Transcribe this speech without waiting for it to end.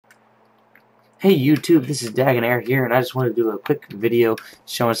Hey YouTube, this is Daginar here, and I just wanted to do a quick video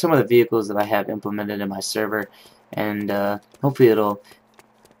showing some of the vehicles that I have implemented in my server, and hopefully it'll,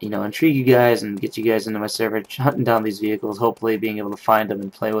 intrigue you guys and get you guys into my server, hunting down these vehicles, hopefully being able to find them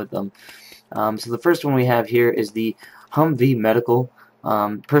and play with them. So the first one we have here is the Humvee Medical.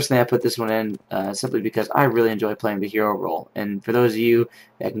 Personally, I put this one in simply because I really enjoy playing the hero role, and for those of you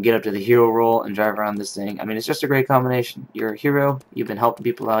that can get up to the hero role and drive around this thing, I mean, it's just a great combination. You're a hero, you've been helping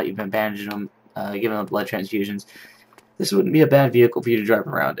people out, you've been bandaging them, giving them blood transfusions. This wouldn't be a bad vehicle for you to drive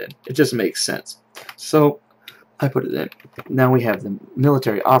around in. It just makes sense. So I put it in. Now we have the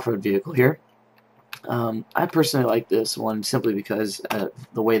military off-road vehicle here. I personally like this one simply because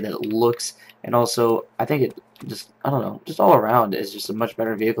the way that it looks, and also I think it just, I don't know, just all around is just a much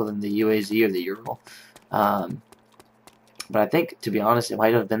better vehicle than the UAZ or the Ural. But I think, to be honest, it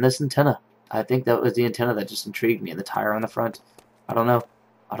might have been this antenna. I think that was the antenna that just intrigued me, and the tire on the front. I don't know.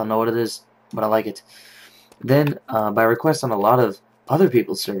 I don't know what it is, but I like it. Then, by request on a lot of other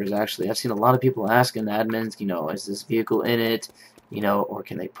people's servers, actually, I've seen a lot of people asking admins, is this vehicle in it, or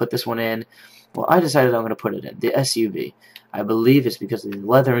can they put this one in? Well, I decided I'm going to put it in, the SUV. I believe it's because of the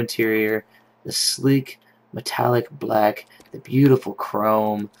leather interior, the sleek metallic black, the beautiful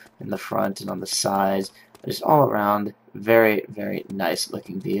chrome in the front and on the sides. Just all around, very, very nice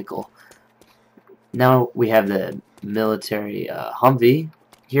looking vehicle. Now we have the military Humvee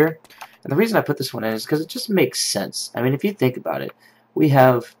here. And the reason I put this one in is because it just makes sense. I mean, if you think about it, we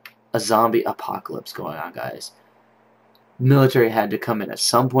have a zombie apocalypse going on, guys. Military had to come in at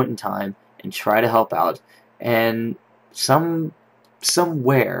some point in time and try to help out, and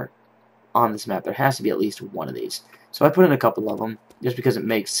somewhere on this map there has to be at least one of these. So I put in a couple of them just because it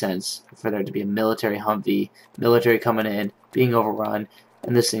makes sense for there to be a military Humvee, military coming in, being overrun,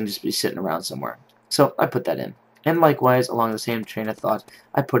 and this thing just be sitting around somewhere. So I put that in. And likewise, along the same train of thought,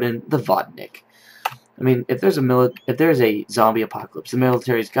 I put in the Vodnik. I mean, if there's a zombie apocalypse, the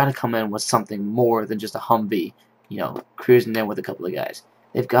military's got to come in with something more than just a Humvee, cruising in with a couple of guys.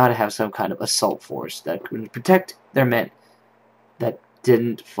 They've got to have some kind of assault force that can protect their men. That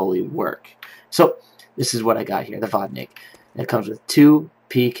didn't fully work. So this is what I got here, the Vodnik. It comes with 2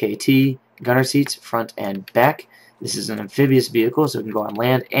 PKT gunner seats, front and back. This is an amphibious vehicle, so it can go on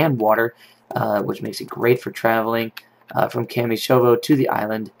land and water, which makes it great for traveling from Kamishovo to the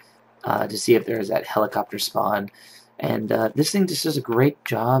island to see if there is that helicopter spawn. And this thing just does a great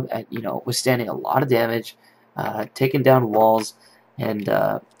job at withstanding a lot of damage, taking down walls, and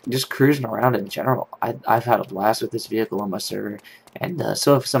just cruising around in general. I've had a blast with this vehicle on my server, and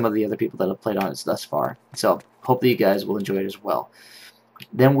so have some of the other people that have played on it thus far. So hopefully you guys will enjoy it as well.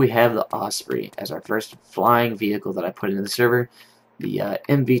 Then we have the Osprey as our first flying vehicle that I put into the server. The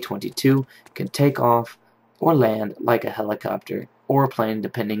MV-22 can take off or land like a helicopter or a plane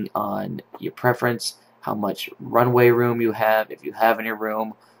depending on your preference, how much runway room you have, if you have any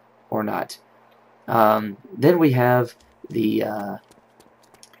room or not. Then we have the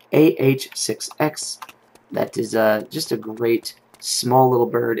AH-6X. That is just a great small little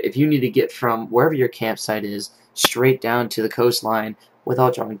bird. If you need to get from wherever your campsite is straight down to the coastline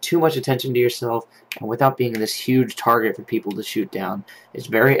without drawing too much attention to yourself and without being this huge target for people to shoot down. It's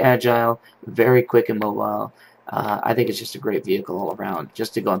very agile, very quick and mobile. I think it's just a great vehicle all around,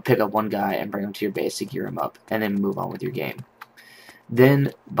 just to go and pick up one guy and bring him to your base to gear him up, and then move on with your game.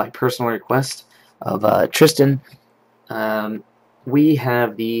 Then, by personal request of Tristan, we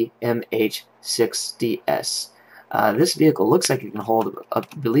have the MH-60S. This vehicle looks like it can hold, I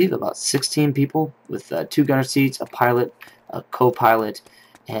believe, about 16 people with 2 gunner seats, a pilot, a co-pilot,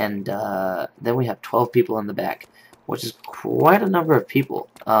 and then we have 12 people in the back, which is quite a number of people.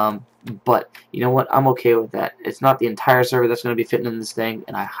 But you know what? I'm okay with that. It's not the entire server that's going to be fitting in this thing,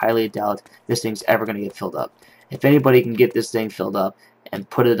 and I highly doubt this thing's ever going to get filled up. If anybody can get this thing filled up and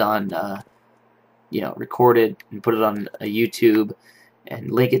put it on, record it and put it on a YouTube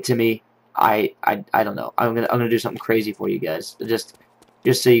and link it to me, I don't know. I'm gonna do something crazy for you guys. Just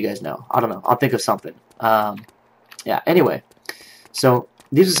so you guys know. I don't know. I'll think of something. Yeah. Anyway, so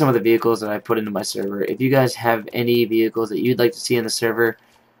these are some of the vehicles that I put into my server. If you guys have any vehicles that you'd like to see in the server,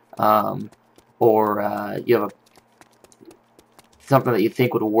 or you have something that you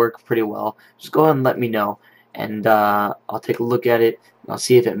think would work pretty well, just go ahead and let me know, and I'll take a look at it, and I'll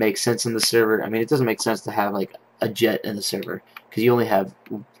see if it makes sense in the server. I mean, it doesn't make sense to have like a jet in the server because you only have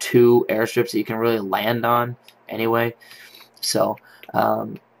 2 airstrips that you can really land on anyway. So,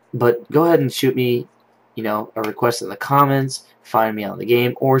 but go ahead and shoot me, a request in the comments, find me on the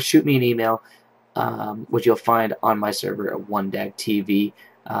game, or shoot me an email, which you'll find on my server at OneDagTV.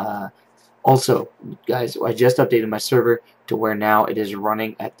 Also, guys, I just updated my server to where now it is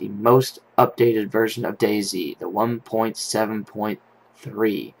running at the most updated version of DayZ, the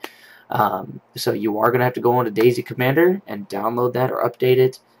 1.7.3. So you are going to have to go on to DayZ Commander and download that or update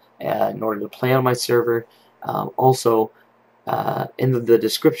it in order to play on my server. Also, in the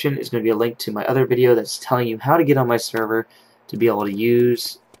description is going to be a link to my other video that's telling you how to get on my server to be able to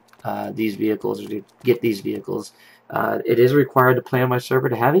use these vehicles or to get these vehicles. It is required to play on my server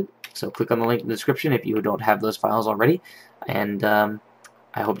to have it, so click on the link in the description if you don't have those files already. And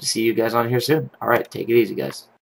I hope to see you guys on here soon. Alright, take it easy, guys.